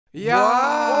Yeah.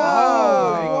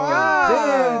 Wow.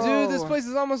 Damn, dude, this place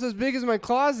is almost as big as my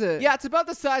closet. Yeah, it's about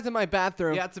the size of my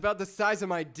bathroom. Yeah, it's about the size of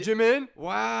my Jimin?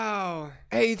 Wow.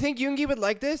 Hey, you think Yoongi would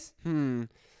like this?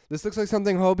 This looks like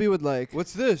something Hobie would like.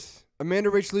 What's this? Amanda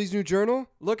Rach Lee's new journal?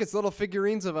 Look, it's little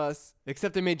figurines of us.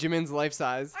 Except they made Jimin's life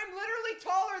size. I'm literally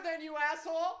taller than you,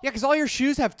 asshole. Yeah, because all your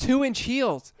shoes have 2-inch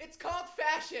heels. It's called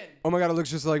fashion. Oh my god, it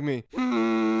looks just like me.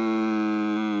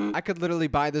 I could literally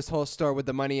buy this whole store with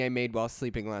the money I made while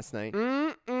sleeping last night.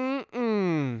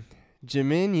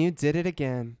 Jimin, you did it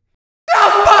again.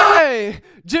 Hey,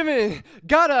 Jimin,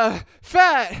 got a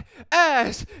fat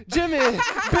ass. Jimin,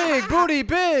 big booty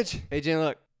bitch. Hey, Jin,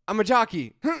 look, I'm a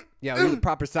jockey. Yeah, we need the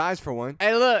proper size for one.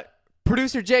 Hey, look,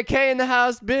 producer JK in the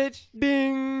house, bitch.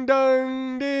 Ding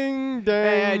dong, ding dong.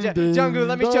 Hey, Jungkook,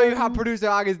 let me show you how producer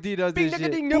August D does this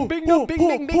shit.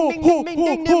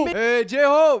 Hey,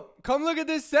 J-Hope, come look at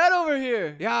this set over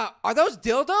here. Yeah, are those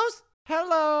dildos?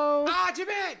 Hello. Ah,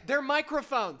 Jimin, they're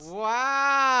microphones.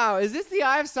 Wow, is this the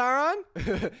Eye of Sauron?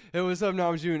 Hey, what's up,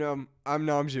 Namjoon? I'm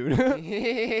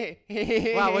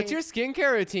Namjoon. Wow, what's your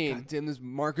skincare routine? God damn, this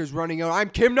marker's running out. I'm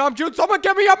Kim Namjoon. Someone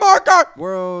give me a marker.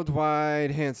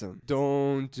 Worldwide handsome.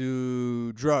 Don't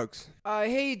do drugs.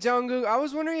 Hey, Jungkook, I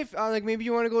was wondering if, like, maybe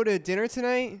you want to go to dinner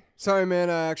tonight? Sorry, man.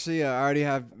 I already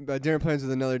have dinner plans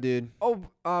with another dude. Oh,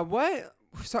 what?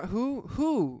 So,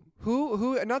 who?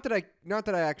 Not that I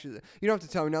actually. You don't have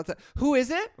to tell me. Who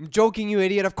is it? I'm joking, you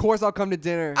idiot. Of course I'll come to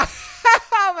dinner.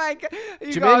 Oh my god.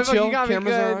 Jimin, chill. You got me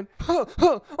Cameras good. are on.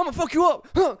 I'm gonna fuck you up.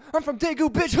 I'm from Daegu,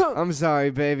 bitch. I'm sorry,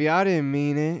 baby. I didn't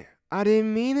mean it. I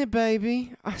didn't mean it,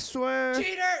 baby. I swear.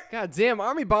 Cheater. God damn,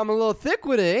 Army Bomb a little thick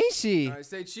with it, ain't she? I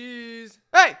say cheese.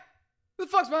 Hey, who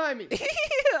the fuck's behind me?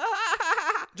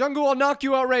 Jungkook will knock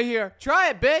you out right here. Try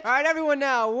it, bitch. All right, everyone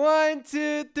now. 1,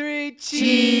 2, 3,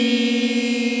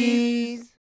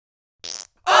 cheese.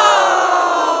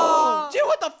 Oh!